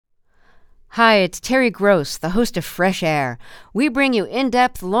Hi, it's Terry Gross, the host of Fresh Air. We bring you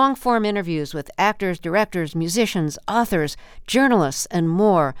in-depth, long-form interviews with actors, directors, musicians, authors, journalists, and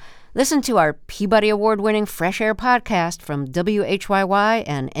more. Listen to our Peabody Award-winning Fresh Air podcast from WHYY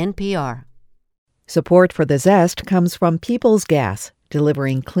and NPR. Support for The Zest comes from Peoples Gas,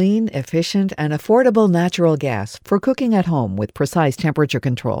 delivering clean, efficient, and affordable natural gas for cooking at home with precise temperature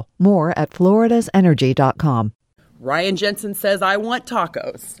control. More at floridasenergy.com. Ryan Jensen says, I want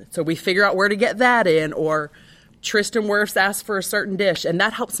tacos. So we figure out where to get that in, or Tristan Wirfs asks for a certain dish, and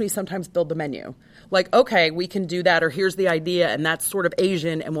that helps me sometimes build the menu. Like, okay, we can do that, or here's the idea, and that's sort of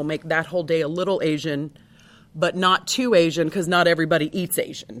Asian, and we'll make that whole day a little Asian, but not too Asian, because not everybody eats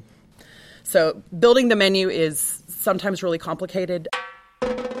Asian. So building the menu is sometimes really complicated.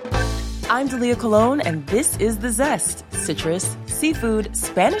 I'm Dalia Colon, and this is The Zest. Citrus, seafood,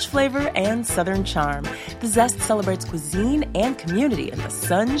 Spanish flavor, and Southern charm. The Zest celebrates cuisine and community in the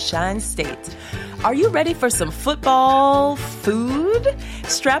Sunshine State. Are you ready for some football food?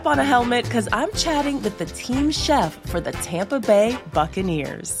 Strap on a helmet, because I'm chatting with the team chef for the Tampa Bay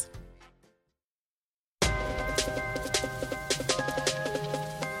Buccaneers.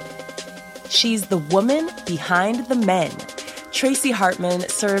 She's the woman behind the men. Tracie Hartman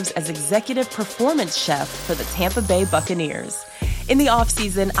serves as executive performance chef for the Tampa Bay Buccaneers. In the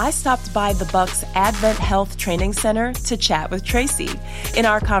off-season, I stopped by the Bucs Advent Health Training Center to chat with Tracie. In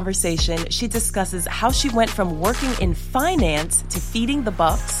our conversation, she discusses how she went from working in finance to feeding the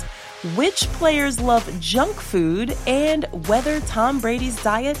Bucs, which players love junk food, and whether Tom Brady's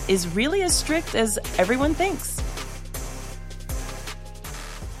diet is really as strict as everyone thinks.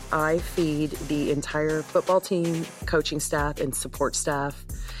 I feed the entire football team, coaching staff, and support staff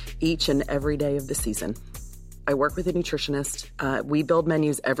each and every day of the season. I work with a nutritionist. We build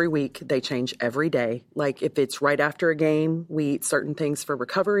menus every week. They change every day. Like if it's right after a game, we eat certain things for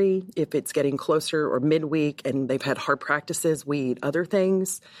recovery. If it's getting closer or midweek and they've had hard practices, we eat other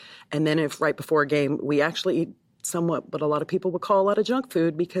things. And then if right before a game, we actually eat somewhat what a lot of people would call a lot of junk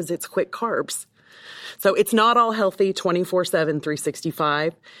food because it's quick carbs. So it's not all healthy 24/7,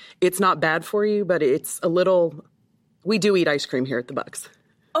 365. It's not bad for you, but it's a little, we do eat ice cream here at the Bucs.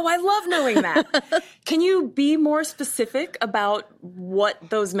 Oh, I love knowing that. Can you be more specific about what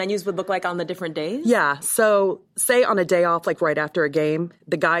those menus would look like on the different days? Yeah. So say on a day off, like right after a game,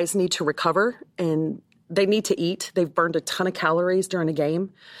 the guys need to recover and they need to eat. They've burned a ton of calories during a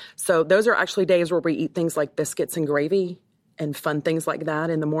game. So those are actually days where we eat things like biscuits and gravy and fun things like that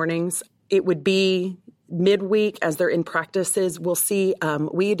in the mornings. It would be midweek as they're in practices. We'll see,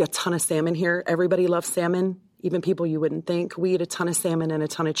 we eat a ton of salmon here. Everybody loves salmon, even people you wouldn't think. We eat a ton of salmon and a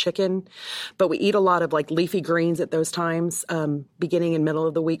ton of chicken, but we eat a lot of like leafy greens at those times, beginning and middle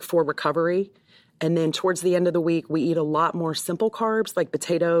of the week for recovery. And then towards the end of the week, we eat a lot more simple carbs like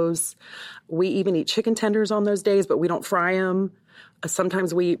potatoes. We even eat chicken tenders on those days, but we don't fry them.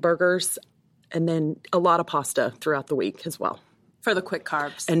 Sometimes we eat burgers and then a lot of pasta throughout the week as well. For the quick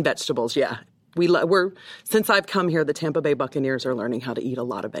carbs. And vegetables, yeah. Since I've come here, the Tampa Bay Buccaneers are learning how to eat a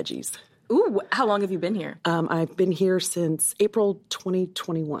lot of veggies. Ooh, how long have you been here? I've been here since April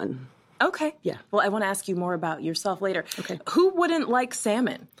 2021. Okay. Yeah. Well, I want to ask you more about yourself later. Okay. Who wouldn't like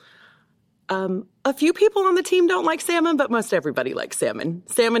salmon? A few people on the team don't like salmon, but most everybody likes salmon.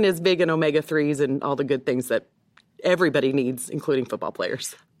 Salmon is big in omega-3s and all the good things that everybody needs, including football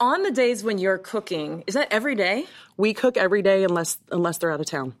players. On the days when you're cooking, is that every day? We cook every day unless they're out of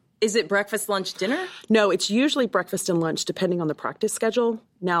town. Is it breakfast, lunch, dinner? No, it's usually breakfast and lunch, depending on the practice schedule.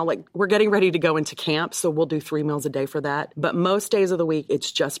 Now, like, we're getting ready to go into camp, so we'll do 3 meals a day for that. But most days of the week,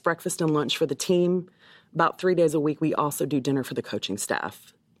 it's just breakfast and lunch for the team. About 3 days a week, we also do dinner for the coaching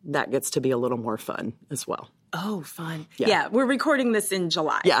staff. That gets to be a little more fun as well. Oh, fun. Yeah. Yeah, we're recording this in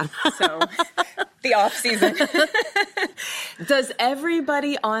July. Yeah. So the off season. Does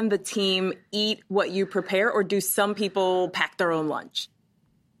everybody on the team eat what you prepare, or do some people pack their own lunch?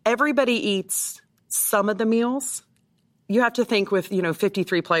 Everybody eats some of the meals. You have to think with,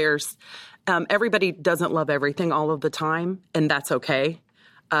 53 players, everybody doesn't love everything all of the time, and that's okay.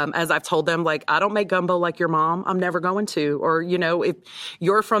 As I've told them, like, I don't make gumbo like your mom. I'm never going to. Or, if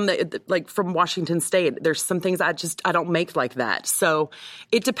you're from from Washington State, there's some things I don't make like that. So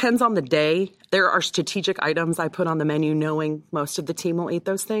it depends on the day. There are strategic items I put on the menu knowing most of the team will eat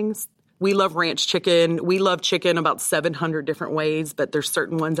those things. We love ranch chicken. We love chicken about 700 different ways, but there's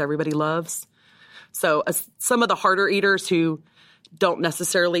certain ones everybody loves. So some of the harder eaters who don't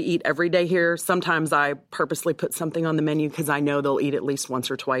necessarily eat every day here, sometimes I purposely put something on the menu because I know they'll eat at least once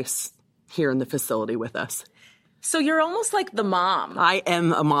or twice here in the facility with us. So you're almost like the mom. I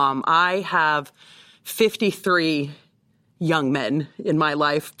am a mom. I have 53 young men in my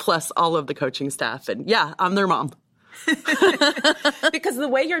life, plus all of the coaching staff. And yeah, I'm their mom. Because the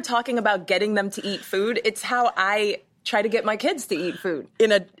way you're talking about getting them to eat food, it's how I try to get my kids to eat food.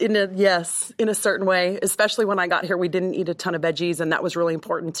 In a certain way. Especially when I got here, we didn't eat a ton of veggies, and that was really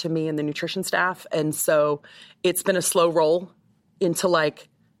important to me and the nutrition staff. And so it's been a slow roll into like,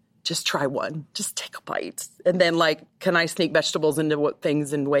 just try one, just take a bite. And then like, can I sneak vegetables into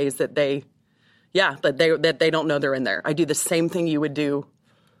things in ways that they don't know they're in there. I do the same thing you would do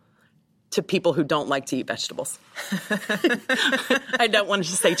to people who don't like to eat vegetables. I don't want to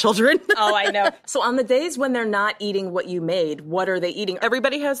just say children. Oh, I know. So on the days when they're not eating what you made, what are they eating?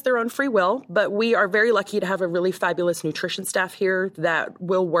 Everybody has their own free will, but we are very lucky to have a really fabulous nutrition staff here that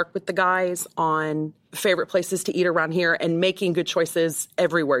will work with the guys on favorite places to eat around here and making good choices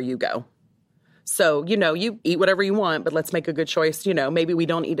everywhere you go. So, you eat whatever you want, but let's make a good choice. Maybe we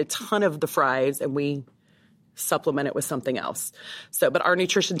don't eat a ton of the fries and we supplement it with something else. But our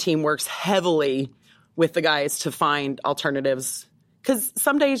nutrition team works heavily with the guys to find alternatives. Because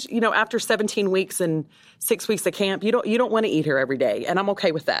some days, after 17 weeks and 6 weeks of camp, you don't want to eat here every day. And I'm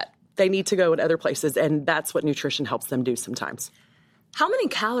okay with that. They need to go in other places. And that's what nutrition helps them do sometimes. How many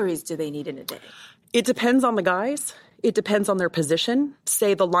calories do they need in a day? It depends on the guys. It depends on their position.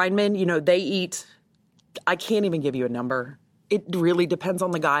 Say the linemen, they eat, I can't even give you a number. It really depends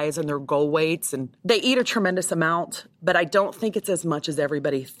on the guys and their goal weights. And they eat a tremendous amount, but I don't think it's as much as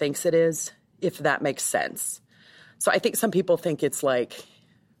everybody thinks it is, if that makes sense. So I think some people think it's like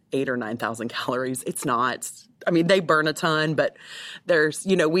 8,000 or 9,000 calories. It's not. I mean, they burn a ton, but there's,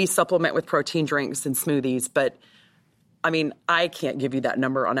 we supplement with protein drinks and smoothies, but I mean, I can't give you that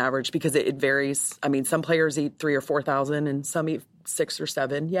number on average because it varies. I mean, some players eat 3,000 or 4,000 and some eat 6,000 or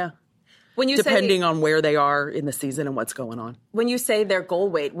 7,000. Yeah. Depending on where they are in the season and what's going on. When you say their goal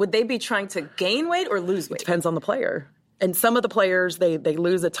weight, would they be trying to gain weight or lose weight? It depends on the player. And some of the players, they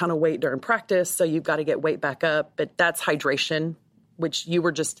lose a ton of weight during practice, so you've got to get weight back up. But that's hydration, which you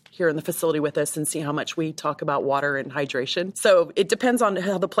were just here in the facility with us and see how much we talk about water and hydration. So it depends on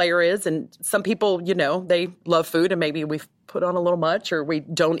how the player is. And some people, they love food and maybe we've put on a little much or we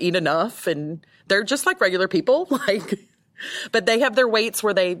don't eat enough. And they're just like regular people, but they have their weights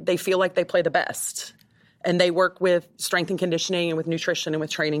where they feel like they play the best. And they work with strength and conditioning and with nutrition and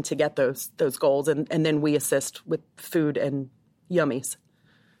with training to get those goals. And then we assist with food and yummies.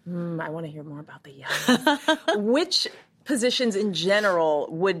 I want to hear more about the yummies. Which positions in general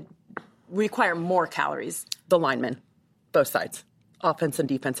would require more calories? The linemen, both sides, offense and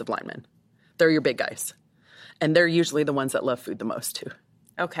defensive linemen. They're your big guys. And they're usually the ones that love food the most, too.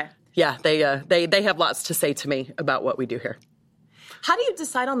 Okay. Yeah, they have lots to say to me about what we do here. How do you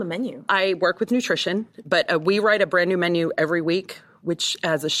decide on the menu? I work with nutrition, but we write a brand new menu every week, which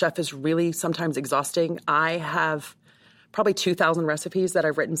as a chef is really sometimes exhausting. I have probably 2,000 recipes that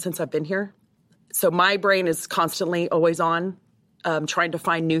I've written since I've been here. So my brain is constantly always on, trying to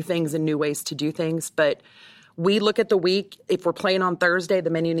find new things and new ways to do things. But we look at the week. If we're playing on Thursday, the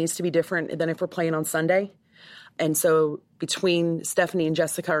menu needs to be different than if we're playing on Sunday. And so between Stephanie and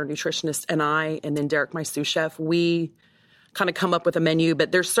Jessica, our nutritionist, and I, and then Derek, my sous chef, we kind of come up with a menu.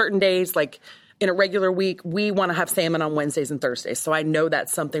 But there's certain days, like in a regular week, we want to have salmon on Wednesdays and Thursdays. So I know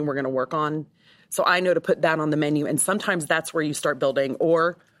that's something we're going to work on. So I know to put that on the menu. And sometimes that's where you start building.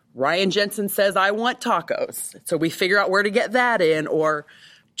 Or Ryan Jensen says, I want tacos. So we figure out where to get that in. Or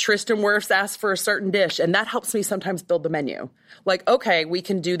Tristan Wirfs asks for a certain dish. And that helps me sometimes build the menu. Like, okay, we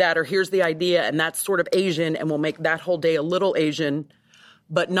can do that. Or here's the idea. And that's sort of Asian. And we'll make that whole day a little Asian,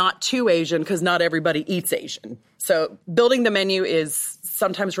 but not too Asian because not everybody eats Asian. So building the menu is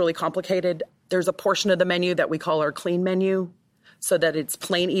sometimes really complicated. There's a portion of the menu that we call our clean menu so that it's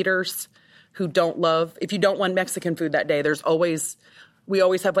plain eaters who don't love. If you don't want Mexican food that day, we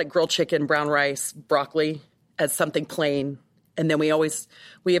always have like grilled chicken, brown rice, broccoli as something plain. And then we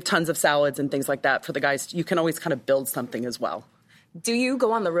have tons of salads and things like that for the guys. You can always kind of build something as well. Do you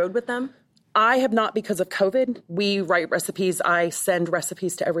go on the road with them? I have not because of COVID. We write recipes. I send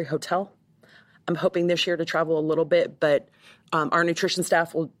recipes to every hotel. I'm hoping this year to travel a little bit, but our nutrition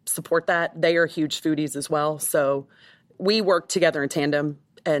staff will support that. They are huge foodies as well. So we work together in tandem.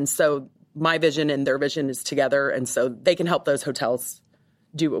 And so my vision and their vision is together. And so they can help those hotels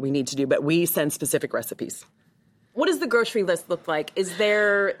do what we need to do. But we send specific recipes. What does the grocery list look like? Is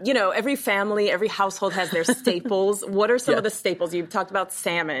there, every family, every household has their staples. What are some of the staples? You've talked about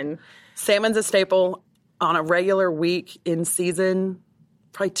salmon. Salmon's a staple. On a regular week in season,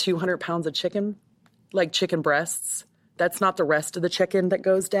 probably 200 pounds of chicken, like chicken breasts. That's not the rest of the chicken that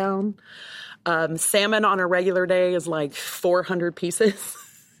goes down. Salmon on a regular day is like 400 pieces.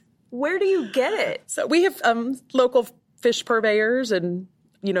 Where do you get it? So we have local fish purveyors and,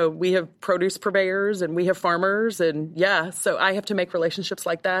 we have produce purveyors and we have farmers. And so I have to make relationships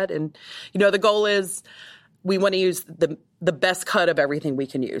like that. And, the goal is we want to use the best cut of everything we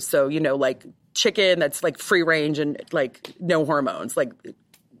can use. So, like chicken that's like free range and like no hormones, like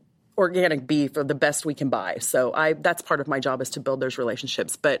organic beef are the best we can buy. So that's part of my job, is to build those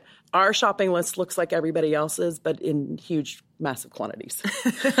relationships. But our shopping list looks like everybody else's, but in huge, massive quantities.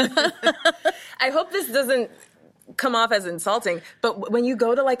 I hope this doesn't come off as insulting, but when you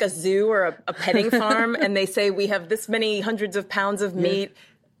go to like a zoo or a petting farm and they say we have this many hundreds of pounds of meat,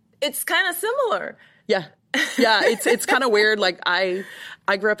 it's kind of similar. Yeah. It's kind of weird. Like I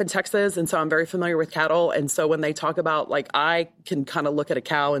grew up in Texas, and so I'm very familiar with cattle. And so when they talk about, like, I can kind of look at a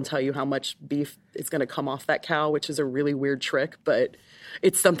cow and tell you how much beef is going to come off that cow, which is a really weird trick, but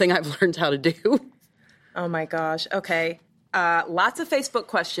it's something I've learned how to do. Oh my gosh. Okay. Lots of Facebook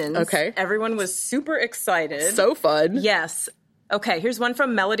questions. Okay. Everyone was super excited. So fun. Yes. Okay. Here's one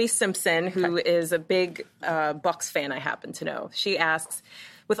from Melody Simpson, who is a big Bucs fan, I happen to know. She asks,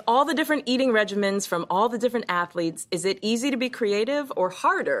 with all the different eating regimens from all the different athletes, is it easy to be creative or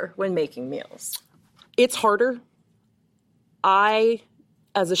harder when making meals? It's harder. I,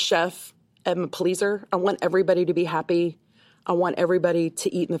 as a chef, am a pleaser. I want everybody to be happy. I want everybody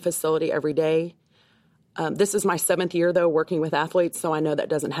to eat in the facility every day. This is my 7th year, though, working with athletes, so I know that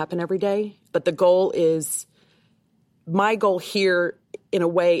doesn't happen every day. But my goal here, in a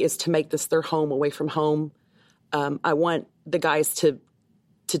way, is to make this their home away from home. I want the guys to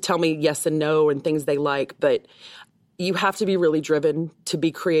tell me yes and no and things they like, but you have to be really driven to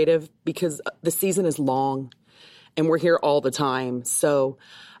be creative, because the season is long and we're here all the time. So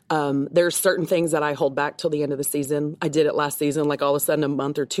there's certain things that I hold back till the end of the season. I did it last season. Like, all of a sudden, a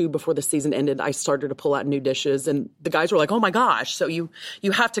month or two before the season ended, I started to pull out new dishes, and the guys were like, oh my gosh. So you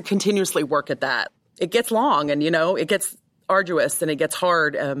have to continuously work at that. It gets long, and it gets arduous, and it gets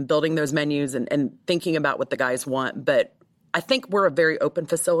hard building those menus and thinking about what the guys want. But I think we're a very open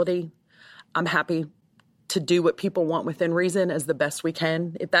facility. I'm happy to do what people want within reason as the best we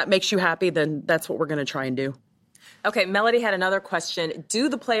can. If that makes you happy, then that's what we're going to try and do. Okay, Melody had another question. Do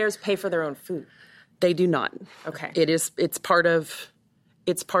the players pay for their own food? They do not. Okay. It's part of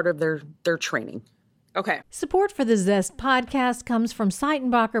their training. Okay. Support for the Zest podcast comes from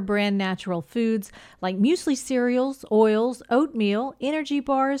Seitenbacher brand natural foods like muesli cereals, oils, oatmeal, energy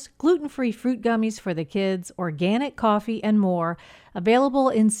bars, gluten-free fruit gummies for the kids, organic coffee, and more. Available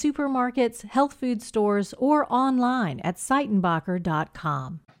in supermarkets, health food stores, or online at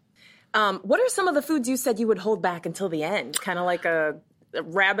Seitenbacher.com. What are some of the foods you said you would hold back until the end? Kind of like a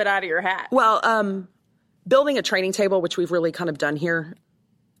rabbit out of your hat. Well, building a training table, which we've really kind of done here,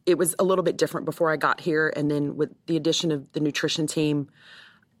 it was a little bit different before I got here. And then with the addition of the nutrition team,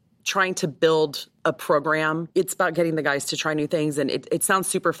 trying to build a program, it's about getting the guys to try new things. And it sounds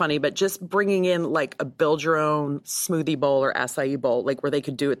super funny, but just bringing in like a build your own smoothie bowl or acai bowl, like where they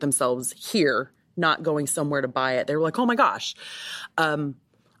could do it themselves here, not going somewhere to buy it. They were like, oh my gosh.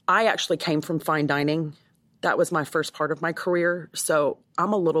 I actually came from fine dining. That was my first part of my career. So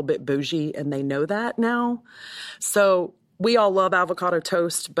I'm a little bit bougie, and they know that now. So we all love avocado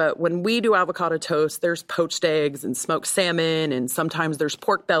toast, but when we do avocado toast, there's poached eggs and smoked salmon, and sometimes there's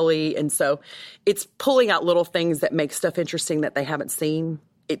pork belly. And so it's pulling out little things that make stuff interesting that they haven't seen.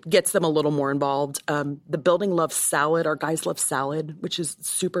 It gets them a little more involved. The building loves salad. Our guys love salad, which is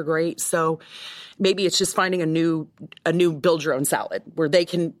super great. So maybe it's just finding a new build your own salad where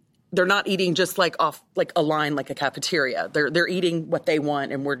they're not eating just like off like a line, like a cafeteria. They're eating what they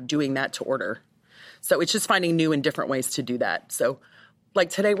want, and we're doing that to order. So it's just finding new and different ways to do that. So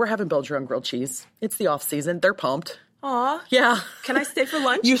like today we're having build your own grilled cheese. It's the off season. They're pumped. Aw. Yeah. Can I stay for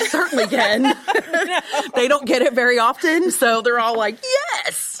lunch? You certainly can. No. They don't get it very often, so they're all like,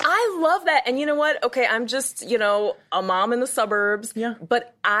 yes. I love that. And you know what? Okay, I'm just, a mom in the suburbs. Yeah.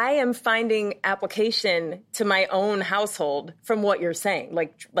 But I am finding application to my own household from what you're saying.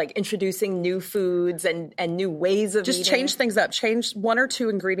 Like introducing new foods and new ways of just eating. Change things up. Change 1 or 2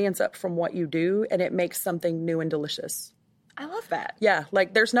 ingredients up from what you do, and it makes something new and delicious. I love that. Yeah.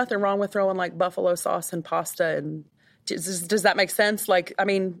 Like there's nothing wrong with throwing like buffalo sauce and pasta and does that make sense? Like, I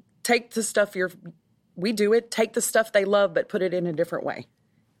mean, take the stuff we do it, take the stuff they love, but put it in a different way.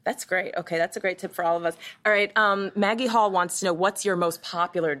 That's great. Okay, that's a great tip for all of us. All right, Maggie Hall wants to know, what's your most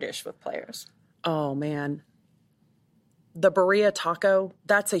popular dish with players? Oh, man. The birria taco,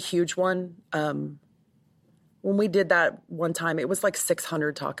 that's a huge one. When we did that one time, it was like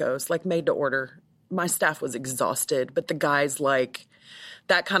 600 tacos, like made to order. my staff was exhausted, but the guys, like,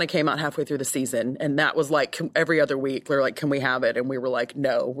 that kind of came out halfway through the season. And that was like every other week, they're like, can we have it? And we were like,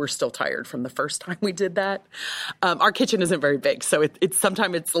 no, we're still tired from the first time we did that. Our kitchen isn't very big, so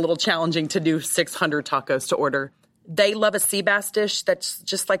sometimes it's a little challenging to do 600 tacos to order. They love a sea bass dish that's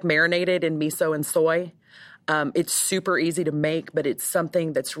just like marinated in miso and soy. It's super easy to make, but it's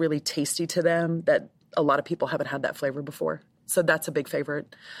something that's really tasty to them that a lot of people haven't had that flavor before. So that's a big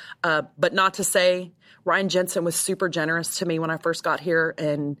favorite. But not to say, Ryan Jensen was super generous to me when I first got here,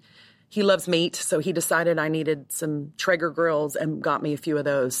 and he loves meat, so he decided I needed some Traeger grills and got me a few of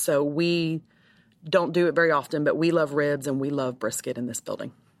those. So we don't do it very often, but we love ribs and we love brisket in this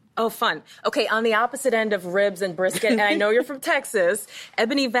building. Oh, fun. Okay, on the opposite end of ribs and brisket, and I know you're from Texas,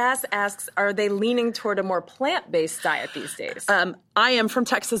 Ebony Vass asks, are they leaning toward a more plant-based diet these days? I am from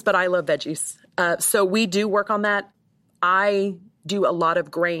Texas, but I love veggies. So we do work on that. I do a lot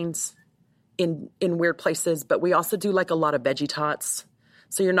of grains in weird places, but we also do like a lot of veggie tots.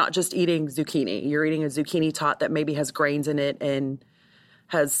 So you're not just eating zucchini. You're eating a zucchini tot that maybe has grains in it and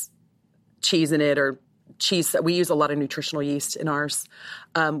has cheese in it, or cheese. We use a lot of nutritional yeast in ours.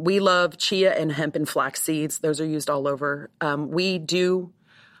 We love chia and hemp and flax seeds. Those are used all over. We do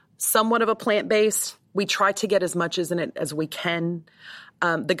somewhat of a plant-based. We try to get as much in it as we can.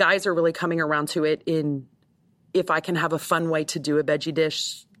 The guys are really coming around to it if I can have a fun way to do a veggie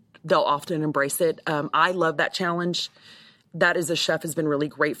dish, they'll often embrace it. I love that challenge. That as a chef has been really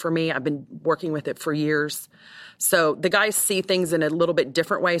great for me. I've been working with it for years. So the guys see things in a little bit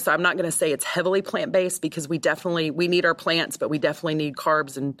different way. So I'm not going to say it's heavily plant-based, because we need our plants, but we definitely need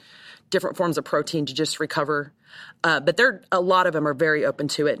carbs and different forms of protein to just recover. But a lot of them are very open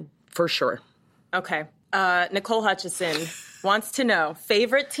to it, for sure. Okay. Nicole Hutchison wants to know,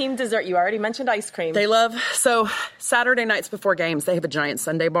 favorite team dessert? You already mentioned ice cream. So Saturday nights before games, they have a giant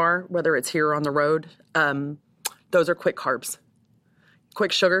sundae bar, whether it's here or on the road. Those are quick carbs,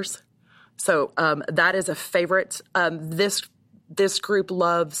 quick sugars. So that is a favorite. This group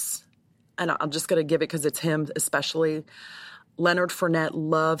loves, and I'm just going to give it because it's him especially, Leonard Fournette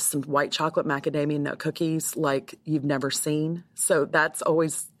loves some white chocolate macadamia nut cookies like you've never seen. So that's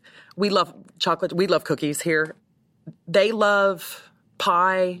always, we love chocolate. We love cookies here. They love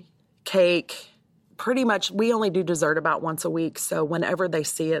pie, cake. Pretty much, we only do dessert about once a week. So whenever they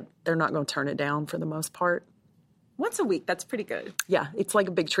see it, they're not going to turn it down for the most part. Once a week, that's pretty good. Yeah, it's like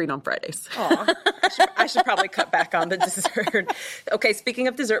a big treat on Fridays. Aw, I should probably cut back on the dessert. Okay, speaking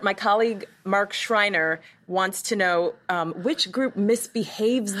of dessert, my colleague Mark Schreiner wants to know which group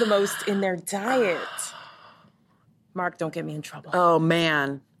misbehaves the most in their diet. Mark, don't get me in trouble. Oh,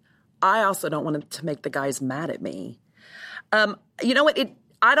 man. I also don't want to make the guys mad at me. You know what?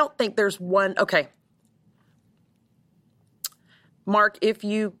 I don't think there's one. Okay. Mark, if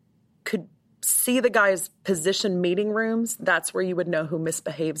you could see the guys' position meeting rooms, that's where you would know who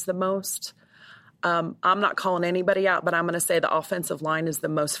misbehaves the most. I'm not calling anybody out, but I'm going to say the offensive line is the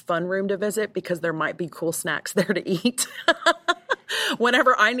most fun room to visit because there might be cool snacks there to eat.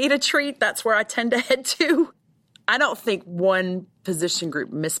 Whenever I need a treat, that's where I tend to head to. I don't think one position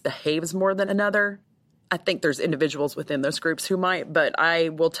group misbehaves more than another. I think there's individuals within those groups who might, but I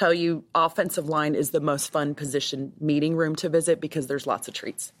will tell you offensive line is the most fun position meeting room to visit because there's lots of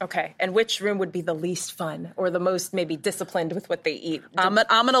treats. Okay. And which room would be the least fun or the most maybe disciplined with what they eat? I'm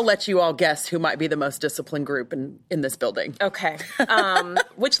going to let you all guess who might be the most disciplined group in this building. Okay.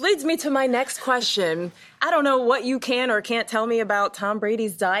 Which leads me to my next question. I don't know what you can or can't tell me about Tom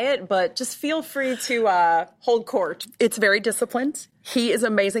Brady's diet, but just feel free to hold court. It's very disciplined. He is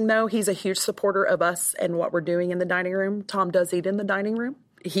amazing, though. He's a huge supporter of us and what we're doing in the dining room. Tom does eat in the dining room.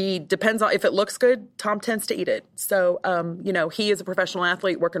 He depends on if it looks good, Tom tends to eat it. So, he is a professional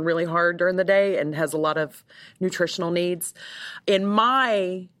athlete working really hard during the day and has a lot of nutritional needs. In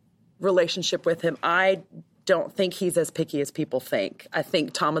my relationship with him, I don't think he's as picky as people think. I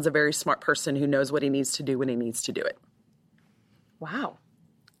think Tom is a very smart person who knows what he needs to do when he needs to do it. Wow.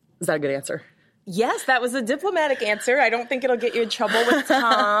 Is that a good answer? Yes, that was a diplomatic answer. I don't think it'll get you in trouble with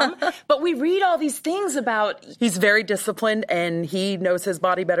Tom. But we read all these things about... He's very disciplined, and he knows his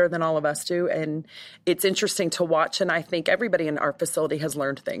body better than all of us do. And it's interesting to watch, and I think everybody in our facility has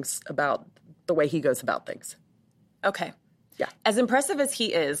learned things about the way he goes about things. Okay. Yeah. As impressive as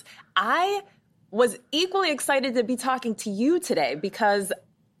he is, I was equally excited to be talking to you today because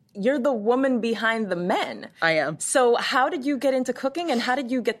you're the woman behind the men. I am. So how did you get into cooking, and how did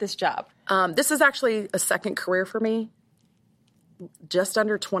you get this job? This is actually a second career for me. Just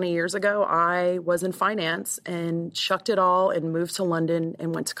under 20 years ago, I was in finance and chucked it all and moved to London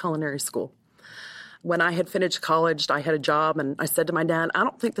and went to culinary school. When I had finished college, I had a job, and I said to my dad, I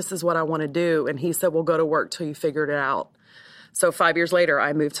don't think this is what I want to do. And he said, well, go to work till you figured it out. So 5 years later,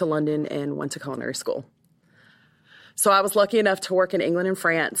 I moved to London and went to culinary school. So I was lucky enough to work in England and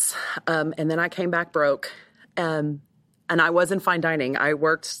France, and then I came back broke. And I was in fine dining. I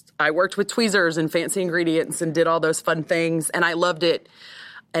worked with tweezers and fancy ingredients and did all those fun things, and I loved it.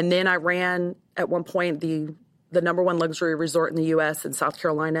 And then I ran, at one point, the number one luxury resort in the U.S. in South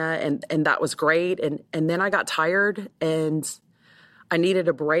Carolina, and that was great. And then I got tired, and I needed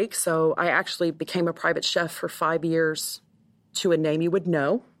a break, so I actually became a private chef for 5 years to a name you would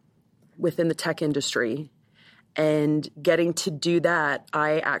know within the tech industry. And getting to do that,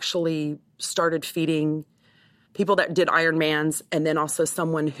 I actually started feeding people that did Ironmans, and then also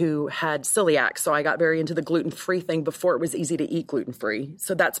someone who had celiac. So I got very into the gluten-free thing before it was easy to eat gluten-free.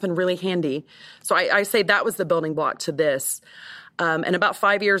 So that's been really handy. So I say that was the building block to this. And about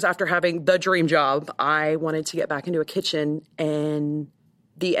 5 years after having the dream job, I wanted to get back into a kitchen. And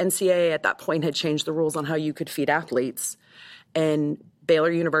the NCAA at that point had changed the rules on how you could feed athletes. And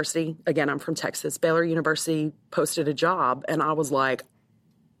Baylor University, again, I'm from Texas, Baylor University posted a job, and I was like,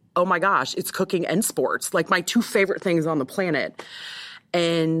 oh my gosh, it's cooking and sports, like my two favorite things on the planet.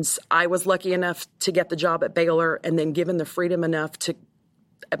 And I was lucky enough to get the job at Baylor, and then given the freedom enough to,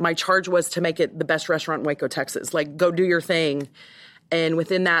 my charge was to make it the best restaurant in Waco, Texas. Like, go do your thing. And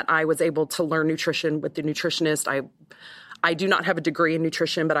within that, I was able to learn nutrition with the nutritionist. I do not have a degree in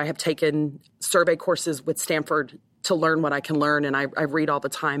nutrition, but I have taken survey courses with Stanford to learn what I can learn, and I read all the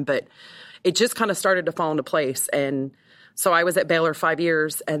time. But it just kind of started to fall into place. And so I was at Baylor 5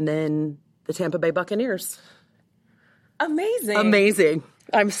 years, and then the Tampa Bay Buccaneers. Amazing. Amazing.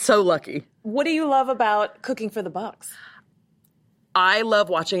 I'm so lucky. What do you love about cooking for the Bucs? I love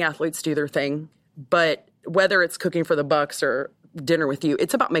watching athletes do their thing, but whether it's cooking for the Bucs or dinner with you,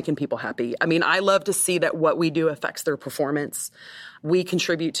 it's about making people happy. I mean, I love to see that what we do affects their performance. We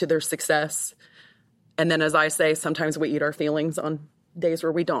contribute to their success. And then, as I say, sometimes we eat our feelings on days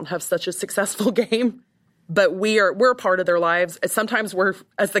where we don't have such a successful game. But we're a part of their lives. Sometimes we're,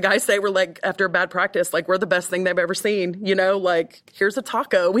 as the guys say, we're like, after a bad practice, like, we're the best thing they've ever seen. You know, like, here's a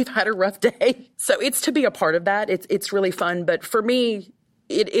taco. We've had a rough day. So it's to be a part of that. It's really fun. But for me,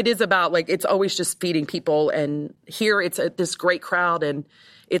 it is about, like, it's always just feeding people. And here it's this great crowd. And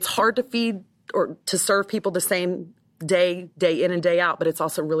it's hard to feed or to serve people the same day in and day out. But it's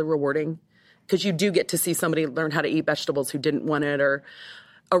also really rewarding because you do get to see somebody learn how to eat vegetables who didn't want it, or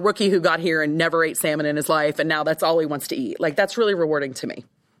a rookie who got here and never ate salmon in his life, and now that's all he wants to eat. Like, that's really rewarding to me.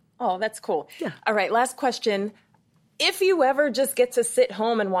 Oh, that's cool. Yeah. All right, last question. If you ever just get to sit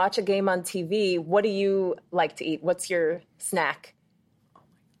home and watch a game on TV, what do you like to eat? What's your snack?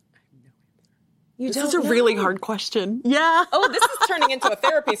 This is a really hard question. Yeah. Oh, this is turning into a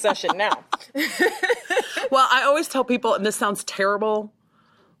therapy session now. Well, I always tell people, and this sounds terrible,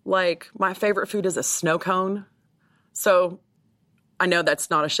 like, my favorite food is a snow cone. So I know that's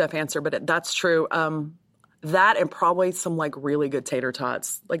not a chef answer, but that's true. That and probably some, like, really good tater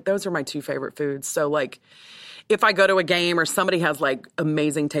tots. Like, those are my two favorite foods. So, like, if I go to a game or somebody has, like,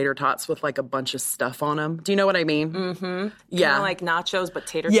 amazing tater tots with, like, a bunch of stuff on them. Do you know what I mean? Mm-hmm. Yeah. Kind of like nachos, but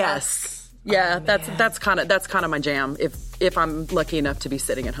tater tots. Yes. Yeah, that's kind of my jam if I'm lucky enough to be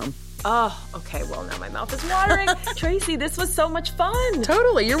sitting at home. Oh, okay. Well, now my mouth is watering. Tracie, this was so much fun.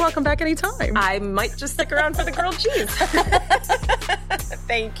 Totally. You're welcome back anytime. I might just stick around for the grilled cheese.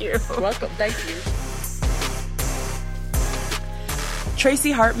 Thank you. You're welcome. Thank you.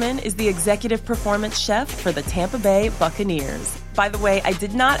 Tracie Hartman is the executive performance chef for the Tampa Bay Buccaneers. By the way, I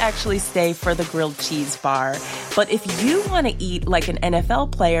did not actually stay for the grilled cheese bar, but if you want to eat like an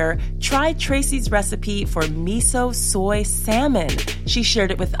NFL player, try Tracie's recipe for miso soy salmon. She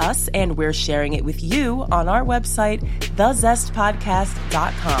shared it with us, and we're sharing it with you on our website,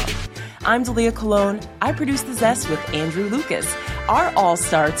 thezestpodcast.com. I'm Dalia Colon. I produce The Zest with Andrew Lucas. Our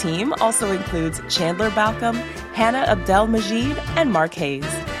all-star team also includes Chandler Balcom, Hannah Abdel-Majid, and Mark Hayes.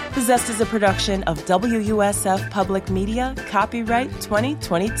 The Zest is a production of WUSF Public Media, copyright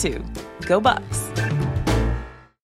 2022. Go Bucs!